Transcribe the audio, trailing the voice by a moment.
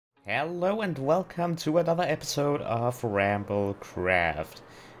Hello and welcome to another episode of RambleCraft.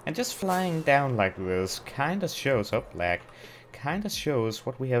 And just flying down like this kinda shows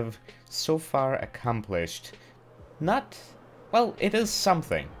what we have so far accomplished. Not, well, it is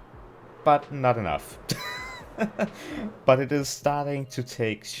something, but not enough. But it is starting to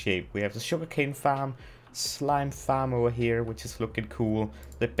take shape. We have the sugarcane farm, slime farm over here, which is looking cool.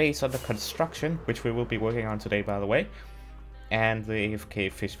 The base under construction, which we will be working on today, by the way. And the AFK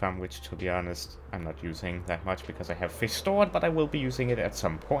fish farm, which, to be honest, I'm not using that much because I have fish stored, but I will be using it at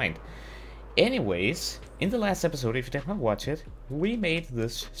some point. Anyways, in the last episode, if you did not watch it, we made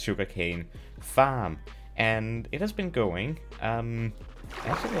this sugarcane farm. And it has been going. Actually,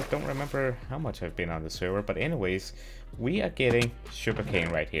 I don't remember how much I've been on the server, but anyways, we are getting sugarcane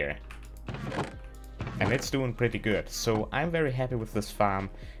right here. And it's doing pretty good, so I'm very happy with this farm,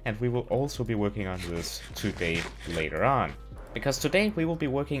 and we will also be working on this today later on. Because today we will be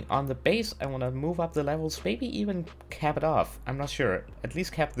working on the base. I want to move up the levels, maybe even cap it off. I'm not sure. At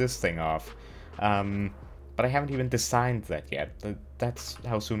least cap this thing off. But I haven't even designed that yet. That's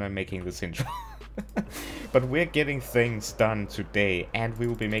how soon I'm making this intro. But we're getting things done today, and we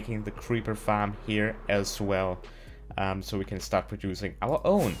will be making the creeper farm here as well. So we can start producing our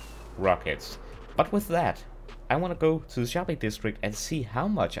own rockets. But with that, I want to go to the shopping district and see how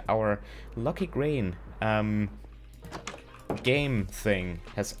much our Lucky Grain game thing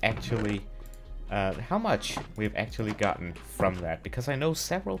has actually, how much we've actually gotten from that, because I know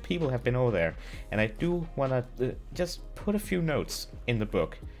several people have been over there, and I do want to just put a few notes in the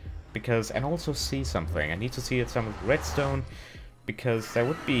book, because, and also see something. I need to see some of the redstone, because there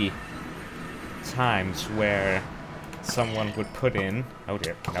would be times where someone would put in, oh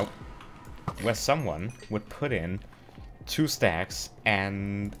dear, nope, where someone would put in 2 stacks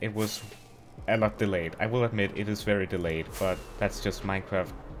and it was a lot delayed. I will admit it is very delayed, but that's just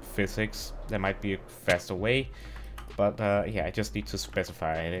Minecraft physics. There might be a faster way, but yeah, I just need to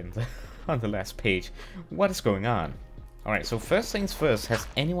specify it in on the last page what is going on. Alright, so first things first, has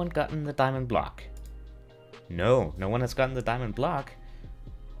anyone gotten the diamond block? No, no one has gotten the diamond block.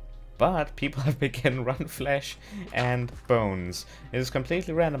 But people have been getting rotten flesh and bones. It is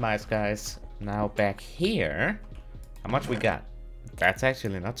completely randomized, guys. Now back here, how much we got? That's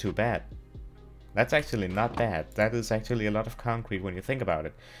actually not too bad. That's actually not bad. That is actually a lot of concrete when you think about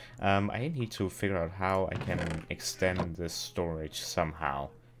it. I need to figure out how I can extend this storage somehow.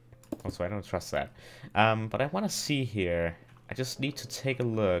 Also, I don't trust that. But I want to see here. I just need to take a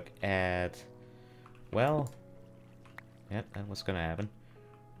look at... Well... yeah, that was gonna happen.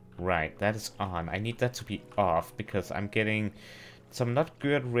 Right, that is on. I need that to be off because I'm getting some not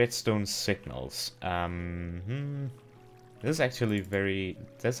good redstone signals. This is actually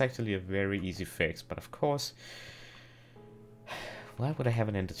a very easy fix, but of course, why would I have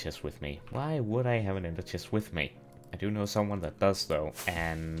an ender chest with me? Why would I have an ender chest with me? I do know someone that does though,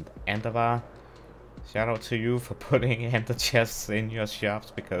 and Endeavor, shout out to you for putting ender chests in your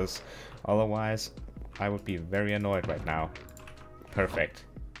shops, because otherwise I would be very annoyed right now. Perfect.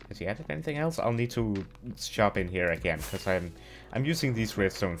 Has he added anything else? I'll need to shop in here again, because I'm using these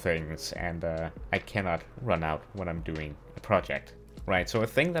redstone things, and I cannot run out when I'm doing a project. Right, so a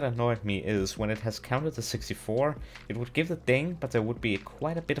thing that annoyed me is when it has counted to 64, it would give the ding, but there would be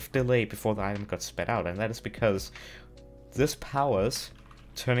quite a bit of delay before the item got sped out, and that is because this powers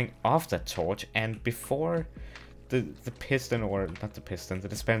turning off that torch, and before the piston, or not the piston, the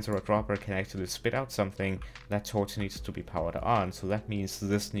dispenser or dropper can actually spit out something, that torch needs to be powered on, so that means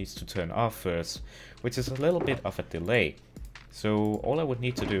this needs to turn off first, which is a little bit of a delay. So all I would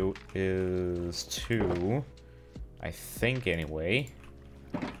need to do is to, I think anyway,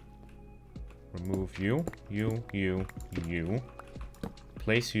 remove you,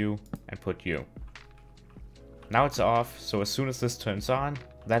 place you, and put you. Now it's off, so as soon as this turns on,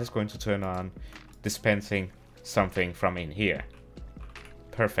 that is going to turn on, dispensing something from in here.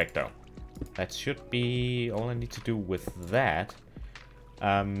 Perfecto. That should be all I need to do with that.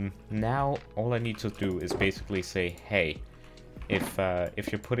 Now all I need to do is basically say, hey, if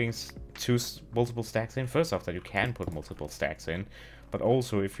you're putting multiple stacks in, first off that you can put multiple stacks in, but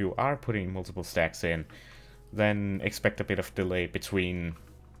also if you are putting multiple stacks in, then expect a bit of delay between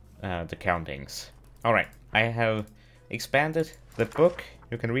the countings. Alright, I have expanded the book.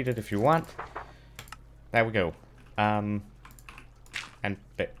 You can read it if you want. There we go. And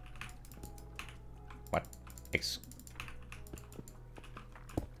what?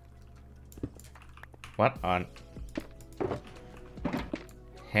 What on?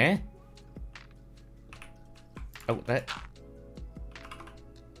 Huh? Oh, that...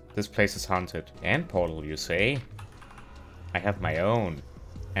 This place is haunted. And portal, you say? I have my own.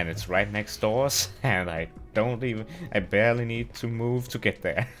 And it's right next doors, and I barely need to move to get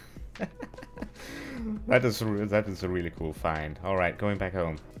there. That is a really cool find. Alright, going back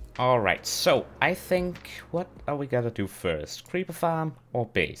home. Alright, so I think, what are we gonna do first? Creeper farm or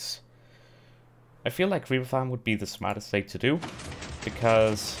base? I feel like creeper farm would be the smartest thing to do,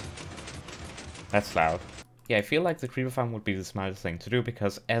 because... That's loud. Yeah, I feel like the creeper farm would be the smartest thing to do,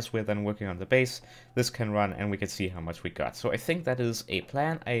 because as we're then working on the base, this can run and we can see how much we got. So I think that is a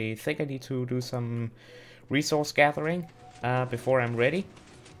plan. I think I need to do some resource gathering before I'm ready.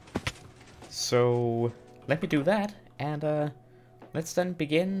 So let me do that, and let's then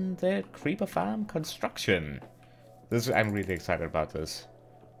begin the creeper farm construction. I'm really excited about this.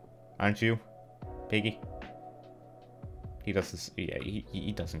 Aren't you, Piggy? He doesn't. Yeah,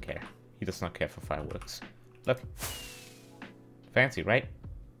 he doesn't care. He does not care for fireworks. Look. Fancy, right?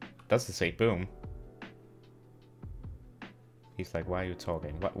 Doesn't say boom. He's like, why are you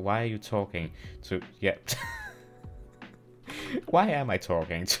talking? Why are you talking to... Yeah. Why am I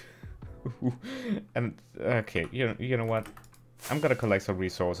talking to... And, okay, you know what? I'm gonna collect some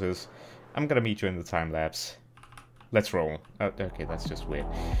resources. I'm gonna meet you in the time lapse. Let's roll. Oh, okay, that's just weird.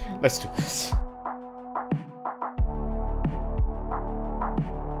 Let's do this.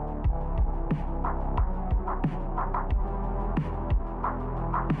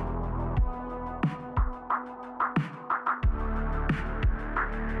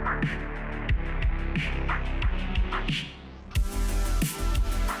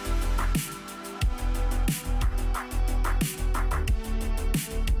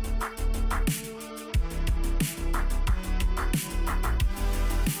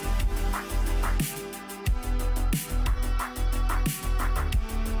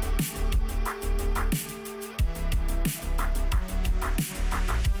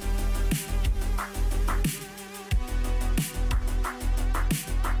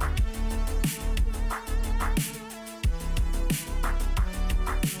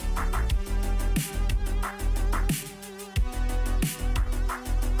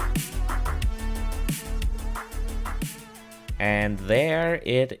 And there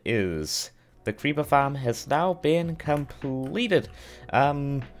it is. The creeper farm has now been completed.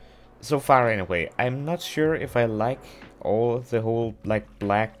 So far anyway. I'm not sure if I like the whole like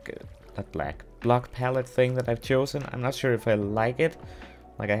block palette thing that I've chosen. I'm not sure if I like it.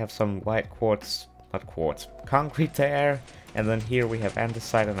 Like I have some white concrete there, and then here we have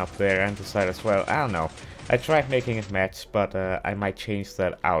andesite, and up there andesite as well. I don't know. I tried making it match, but I might change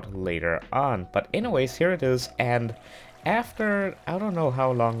that out later on. But anyways, here it is, and after, I don't know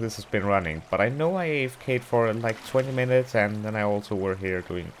how long this has been running, but I know I AFK'd for like 20 minutes, and then I also were here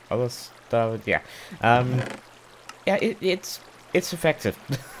doing other stuff. Yeah, yeah, it's effective.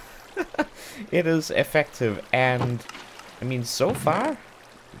 It is effective, and I mean, so far,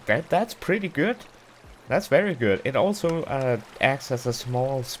 that's pretty good. That's very good. It also acts as a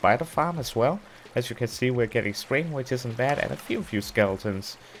small spider farm as well. As you can see, we're getting string, which isn't bad, and a few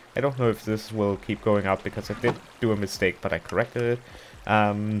skeletons. I don't know if this will keep going up because I did do a mistake, but I corrected it.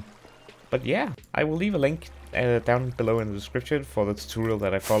 But yeah, I will leave a link down below in the description for the tutorial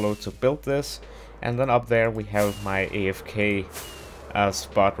that I followed to build this. And then up there we have my AFK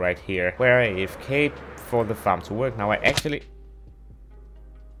spot right here, where I AFK for the farm to work. Now I actually...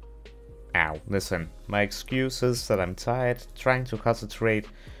 Ow, listen, my excuse is that I'm tired, trying to concentrate,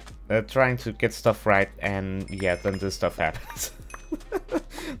 trying to get stuff right, and yeah, then this stuff happens.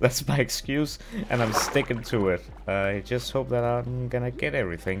 That's my excuse, and I'm sticking to it. I just hope that I'm gonna get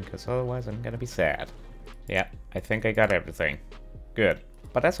everything, because otherwise I'm gonna be sad. Yeah, I think I got everything. Good.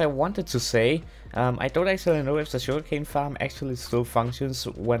 But as I wanted to say, I don't actually know if the sugarcane farm actually still functions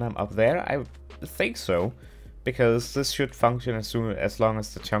when I'm up there. I think so, because this should function as long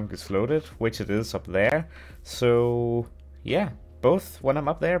as the chunk is loaded, which it is up there. So yeah, when I'm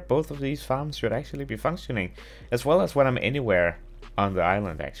up there, both of these farms should actually be functioning, as well as when I'm anywhere on the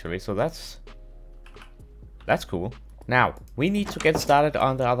island actually. So that's cool. Now we need to get started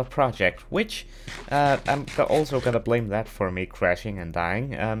on the other project, which I'm also gonna blame that for me crashing and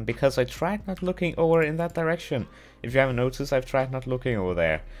dying, because I tried not looking over in that direction. If you haven't noticed, I've tried not looking over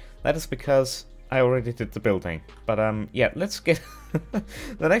there. That is because I already did the building. But yeah, let's get...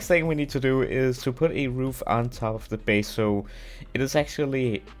 The next thing we need to do is to put a roof on top of the base, so it is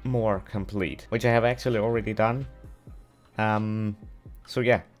actually more complete, which I have actually already done. So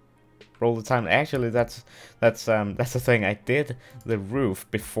yeah, roll the time. Actually, that's the thing. I did the roof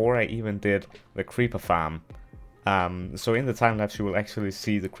before I even did the creeper farm. So in the time lapse you will actually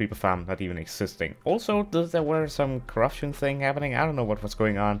see the creeper farm not even existing. Also, there were some corruption thing happening. I don't know what was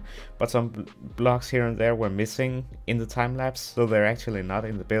going on, but some blocks here and there were missing in the time lapse, so they're actually not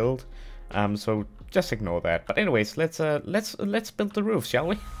in the build. So just ignore that. But anyways, let's build the roof, shall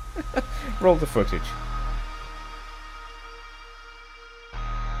we? Roll the footage.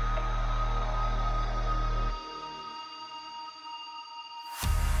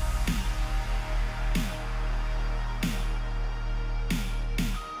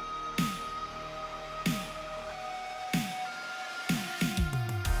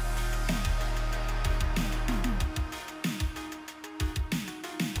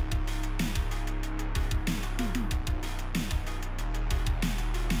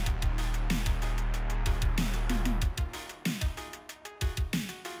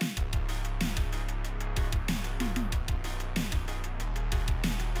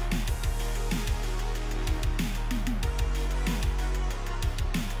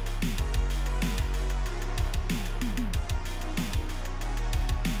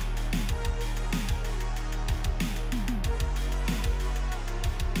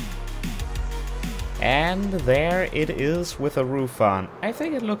 And there it is with a roof on. I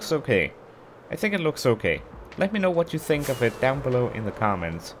think it looks okay. Let me know what you think of it down below in the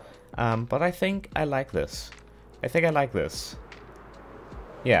comments. But I think I like this. Yeah, I think I like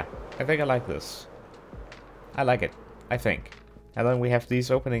this. I like it, I think. And then we have these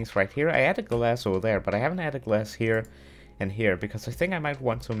openings right here. I added glass over there, but I haven't added glass here and here because I think I might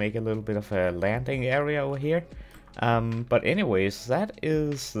want to make a little bit of a landing area over here. But anyways, that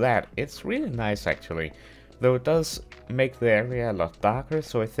is that. It's really nice actually, though it does make the area a lot darker,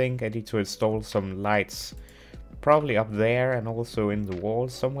 so I think I need to install some lights probably up there and also in the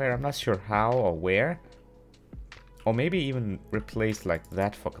walls somewhere. I'm not sure how or where, or maybe even replace like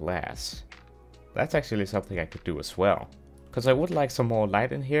that for glass. That's actually something I could do as well, because I would like some more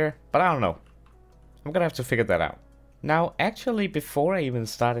light in here, but I don't know. I'm gonna have to figure that out. Now actually, before I even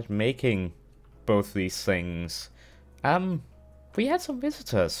started making both these things, we had some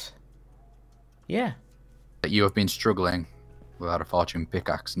visitors. Yeah. You have been struggling without a fortune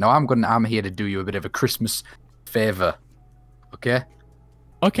pickaxe. Now I'm here to do you a bit of a Christmas favor. Okay?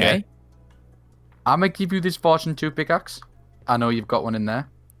 Okay. Yeah. I'm gonna give you this fortune 2 pickaxe. I know you've got one in there.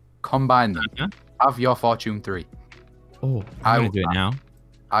 Combine them. Have your fortune 3. Oh, I'm gonna do it now.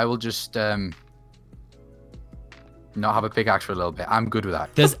 I will just not have a pickaxe for a little bit. I'm good with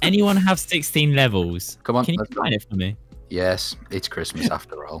that. Does anyone have 16 levels? Come on. Can you combine it for me? Yes, it's Christmas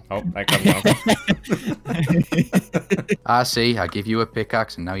after all. Oh, I got one. I see. I give you a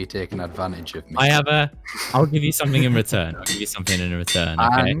pickaxe, and now you're taking advantage of me. I'll give you something in return.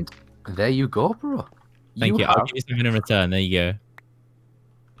 Okay? And there you go, bro. Thank you. I'll give you something in return. There you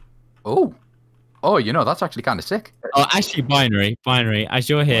go. Oh, you know, that's actually kind of sick. Oh, actually, binary. As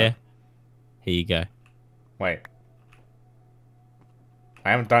you're here, here you go. Wait. I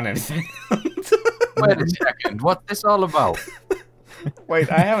haven't done anything. Wait a second. What's this all about?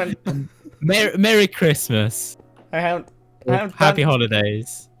 Wait, I haven't. Merry Christmas. I haven't Happy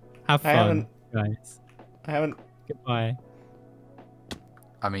holidays. Have fun, guys. I haven't. Goodbye.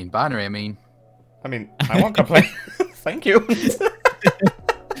 I mean, binary. I mean, I won't complain. Thank you.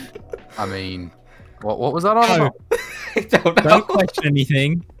 I mean, what was that all about? I don't know. Don't question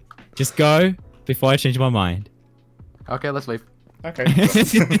anything. Just go before I change my mind. Okay, let's leave. Okay.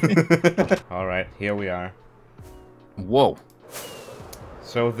 Alright, here we are. Whoa.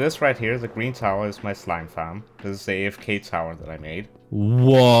 So this right here, the green tower, is my slime farm. This is the AFK tower that I made.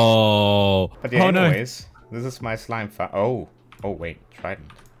 Whoa. But yeah, anyways, this is my slime farm. Oh, wait, Trident.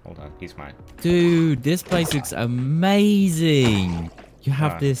 Hold on, he's mine. Dude, this place looks amazing. You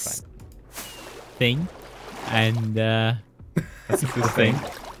have this thing, and that's a cool thing.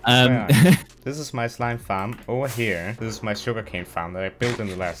 This is my slime farm. Over here, this is my sugarcane farm that I built in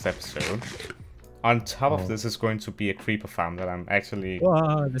the last episode. On top of this is going to be a creeper farm that I'm actually...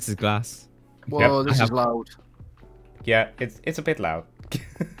 Whoa, this is glass. Whoa, this is loud. Yeah, it's a bit loud.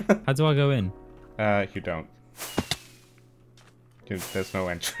 How do I go in? You don't. There's no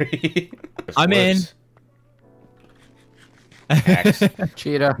entry. I'm in.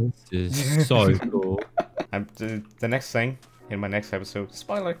 Cheater. This is so cool. The next thing in my next episode,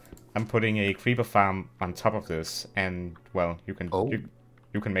 spoiler, I'm putting a creeper farm on top of this, and well, you can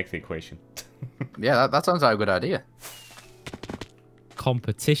you can make the equation. Yeah, that sounds like a good idea.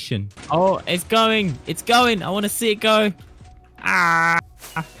 Competition. Oh, it's going. It's going. I want to see it go. Ah.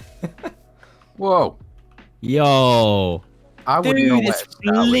 Whoa. Yo. I wouldn't know where to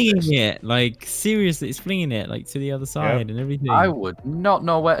start flinging it. Like, seriously, it's flinging it like to the other side and everything. I would not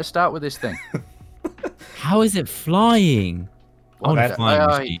know where to start with this thing. How is it flying? I want a that- flying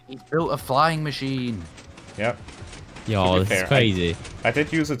machine. He built a flying maching. Yep. Yo, be this fair, is crazy. I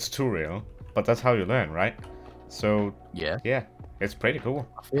did use a tutorial, but that's how you learn, right? So, Yeah. yeah, it's pretty cool.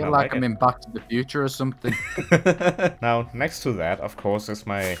 I feel like I'm in Back to the Future or something. Now, next to that, of course, is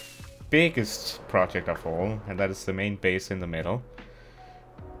my biggest project of all, and that is the main base in the middle.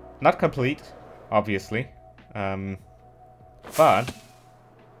 Not complete, obviously, but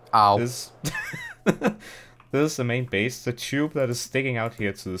Ow. this this is the main base. The tube that is sticking out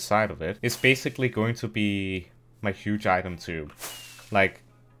here to the side of it is basically going to be my huge item tube. Like,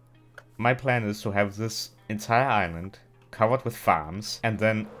 my plan is to have this entire island covered with farms, and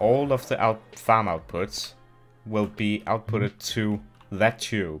then all of the farm outputs will be outputted to that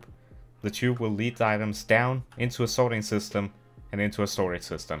tube. The tube will lead the items down into a sorting system and into a storage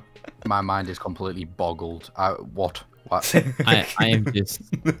system. My mind is completely boggled. What? I am just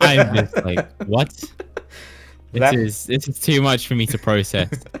like, what? This is too much for me to process.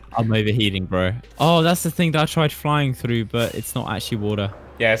 I'm overheating, bro. Oh, that's the thing that I tried flying through, but it's not actually water.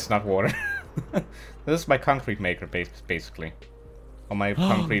 Yeah, it's not water. This is my concrete maker, basically. Or my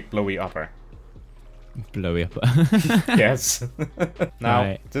concrete blowy upper. Blowy up. Yes. Now,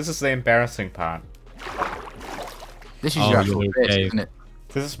 Right. this is the embarrassing part. This is Oh, your actual you're base, okay. isn't it?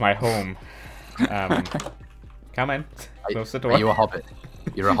 This is my home. Come in. Close the door. Are you a hobbit?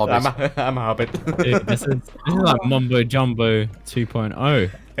 You're a hobbit. I'm a hobbit. Dude, this is like Mumbo Jumbo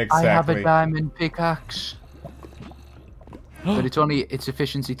 2.0. Exactly. I have a diamond pickaxe. But it's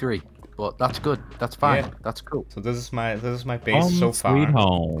efficiency 3. But that's good. That's fine. Yeah. That's cool. So this is my base so far. Sweet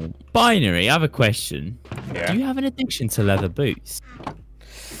home. Binary, I have a question. Yeah. Do you have an addiction to leather boots?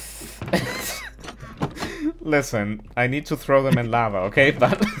 Listen, I need to throw them in lava, okay?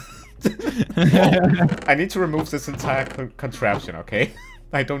 But I need to remove this entire contraption, okay?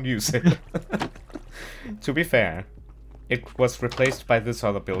 I don't use it. To be fair, it was replaced by this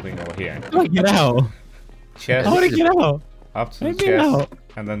other building over here. How do I get out? Chest, How do I get out? up to the Let me chest, out.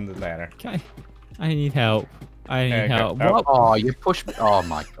 and then the ladder. Okay. I need help. I There need you help. go. What? Oh, you pushed me. Oh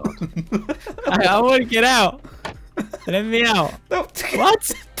my god. I want to get out. Let me out. No,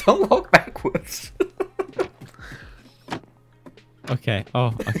 What? don't walk backwards. Okay.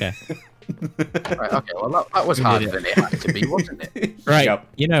 Oh, okay. Right, okay, well that was We harder did than it had to be, wasn't it? Right. Yep.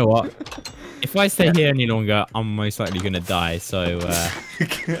 You know what? If I stay here any longer, I'm most likely going to die. So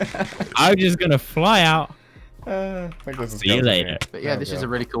I'm just going to fly out. I think this is See you going later. here. But yeah, There we this is go. a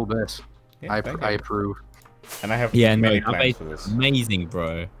really cool base. Yeah, thank I you. approve. And I have Yeah, no, many that plans base for is this. amazing,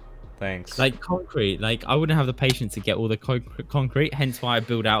 bro. Thanks. Like concrete, like I wouldn't have the patience to get all the concrete, hence why I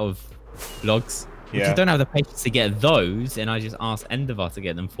build out of logs. Which Yeah. I don't have the patience to get those, and I just ask Endeavor to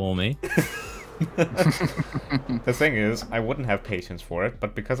get them for me. The thing is, I wouldn't have patience for it,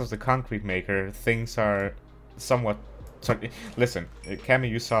 but because of the concrete maker, things are somewhat... Listen, Cammy,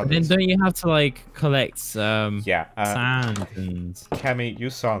 you saw But then this. don't you have to like collect Yeah, sand and... Cammy, you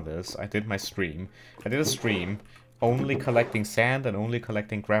saw this. I did my stream. I did a stream only collecting sand and only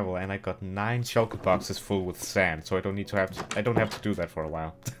collecting gravel, and I got 9 shulker boxes full with sand, so I don't have to do that for a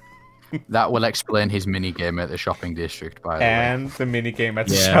while. That will explain his mini game at the shopping district, by the way. And the minigame at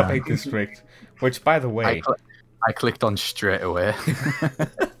the Yeah. shopping district, which, by the way, I clicked on straight away.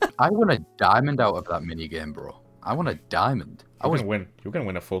 I want a diamond out of that mini game, bro. I want a diamond. you can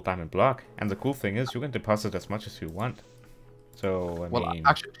win a full diamond block, and the cool thing is you can deposit as much as you want. So I mean,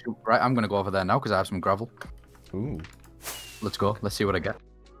 actually, right, I'm gonna go over there now because I have some gravel. ooh, Let's go. Let's see what I get.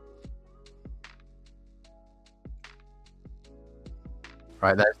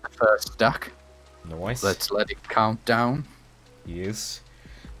 Right, there's the first stack. nice. Let's let it count down. Yes,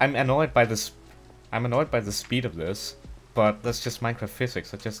 I'm annoyed by this. I'm annoyed by the speed of this, but that's just Minecraft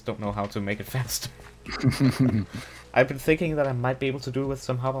physics. I just don't know how to make it faster. I've been thinking that I might be able to do it with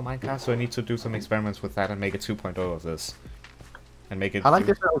some Hover Minecraft, so I need to do some experiments with that and make a 2.0 of this. And make it... I like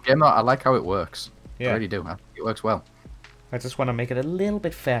this little game though. I like how it works. I Yeah, really do. I think it works well. I just want to make it a little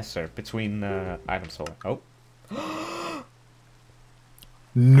bit faster between items. Oh.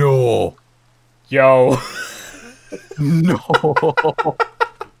 No. Yo! No.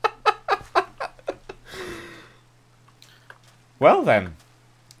 Well then.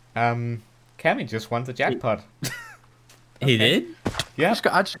 Cammy just won the jackpot. He did? Yeah.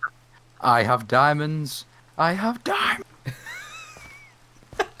 I have diamonds. I have diamonds.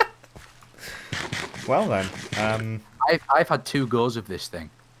 Well then. I've had 2 goes of this thing,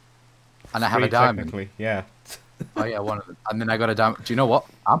 and I have a 3 diamond. technically, yeah. Oh yeah, one of them. And then I got a diamond. Do you know what?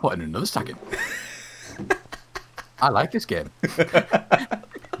 I'm putting another stack in. I like this game.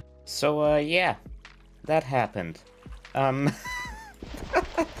 So, yeah. That happened.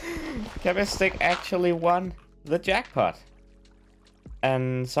 Chemiststick actually won the jackpot.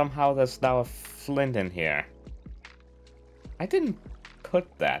 And somehow there's now a flint in here. I didn't put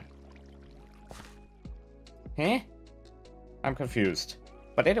that. Huh? I'm confused.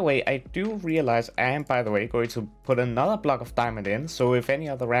 But anyway, I do realize I am, by the way, going to put another block of diamond in. So if any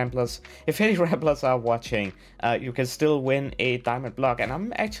other Ramblers, if any Ramblers are watching, you can still win a diamond block. And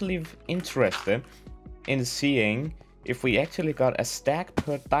I'm actually interested in seeing if we actually got a stack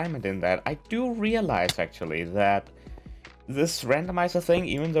per diamond in that. I do realize actually that this randomizer thing,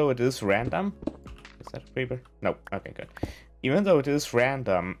 even though it is random, is that a creeper? No, okay, good. Even though it is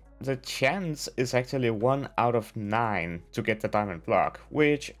random, the chance is actually 1 out of 9 to get the diamond block,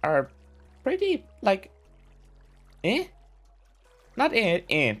 which are pretty, like, Not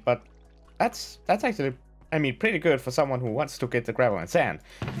but that's actually, I mean, pretty good for someone who wants to get the gravel and sand.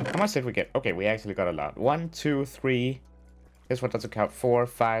 How much did we get? Okay, we actually got a lot. 1, 2, 3, guess what does it count? 4,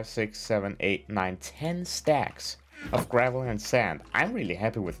 5, 6, 7, 8, 9, 10 stacks of gravel and sand. I'm really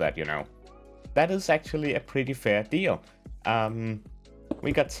happy with that, you know. That is actually a pretty fair deal.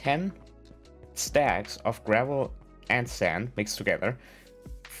 We got 10 stacks of gravel and sand mixed together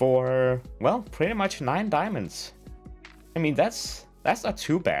for, well, pretty much 9 diamonds. I mean, that's not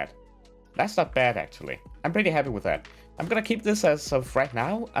too bad. That's not bad, actually. I'm pretty happy with that. I'm gonna keep this as of right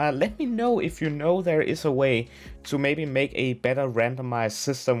now. Let me know if you know there is a way to maybe make a better randomized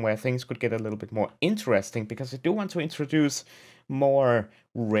system where things could get a little bit more interesting, because I do want to introduce more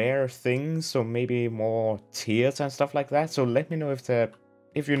rare things, so maybe more tiers and stuff like that. So let me know if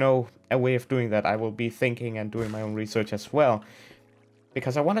you know a way of doing that. I will be thinking and doing my own research as well,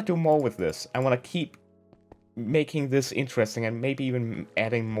 because I want to do more with this. I want to keep making this interesting and maybe even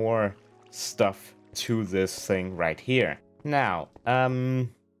adding more stuff to this thing right here. Now, I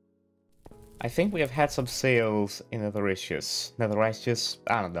think we have had some sales in Nethericious.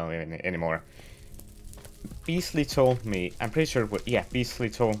 I don't know anymore. Beastly told me, I'm pretty sure, yeah, Beastly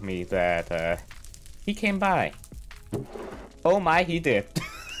told me that he came by. Oh my, he did.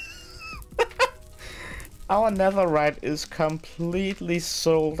 Our netherite is completely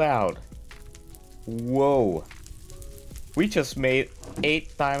sold out. Whoa. We just made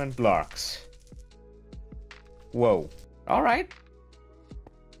 8 diamond blocks. Whoa. Alright.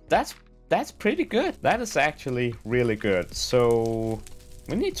 That's pretty good. That is actually really good. So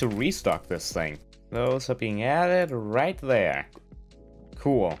we need to restock this thing. Those are being added right there.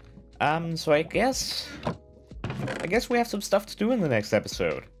 Cool. So I guess we have some stuff to do in the next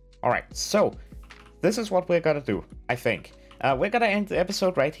episode. Alright, so this is what we're gonna do, I think. We're gonna end the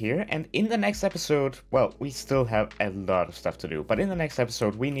episode right here, and in the next episode, well, we still have a lot of stuff to do, but in the next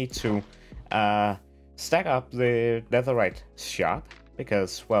episode we need to stack up the netherite shop,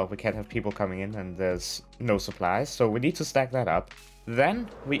 because, well, we can't have people coming in and there's no supplies, so we need to stack that up. Then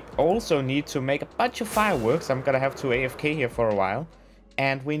we also need to make a bunch of fireworks. I'm gonna have to AFK here for a while,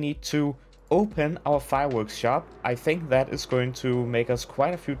 and we need to open our fireworks shop. I think that is going to make us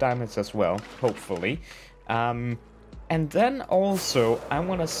quite a few diamonds as well, hopefully. And then also I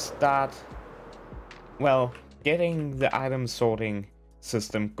want to start, well, getting the item sorting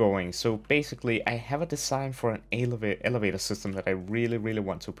system going. So basically I have a design for an elevator system that I really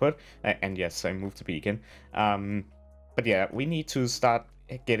want to put, and yes, I moved to beacon. But yeah, we need to start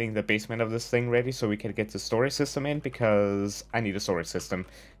getting the basement of this thing ready so we can get the storage system in, because I need a storage system.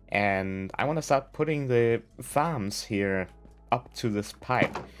 And I want to start putting the farms here up to this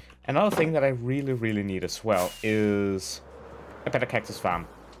pipe. Another thing that I really need as well is a better cactus farm.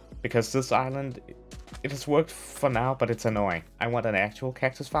 Because this island, it has worked for now, but it's annoying. I want an actual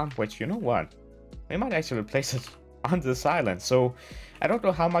cactus farm, which, you know what? We might actually place it on this island. So I don't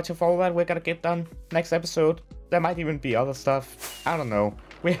know how much of all that we're gonna get done next episode. There might even be other stuff. I don't know.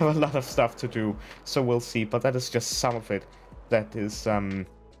 We have a lot of stuff to do, so we'll see. But that is just some of it that is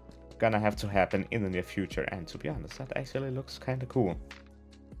gonna have to happen in the near future. And to be honest, that actually looks kind of cool.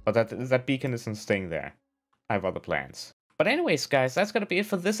 But that beacon isn't staying there. I have other plans. But anyways, guys, that's gonna be it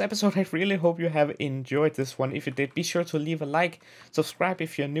for this episode. I really hope you have enjoyed this one. If you did, be sure to leave a like, subscribe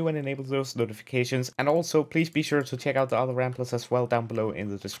if you're new, and enable those notifications. And also, please be sure to check out the other Ramblers as well down below in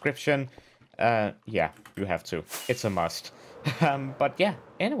the description. Yeah, you have to. It's a must. But yeah,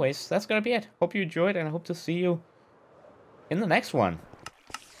 anyways, that's gonna be it. Hope you enjoyed, and I hope to see you in the next one.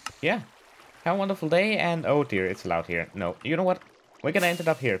 Yeah, have a wonderful day, and oh dear, it's loud here. No, you know what? We're gonna end it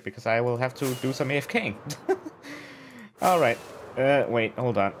up here, because I will have to do some AFKing. Alright, wait,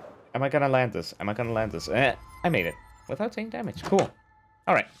 hold on. Am I gonna land this? I made it. Without taking damage. Cool.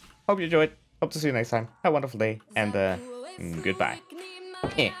 Alright, hope you enjoyed. Hope to see you next time. Have a wonderful day, and goodbye.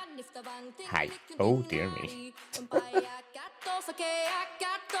 Hi. Oh dear me. sa ke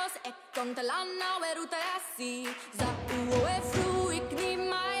akatos e kontalana werutasi za uo e fruik ni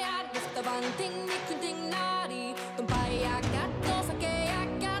maya nesta banting ni kunting nari tumpai akatos sa ke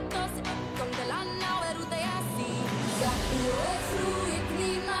akatos e kontalana werutasi za uo e fruik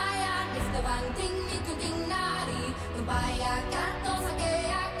ni maya nesta banting ni kunting nari tumpai akatos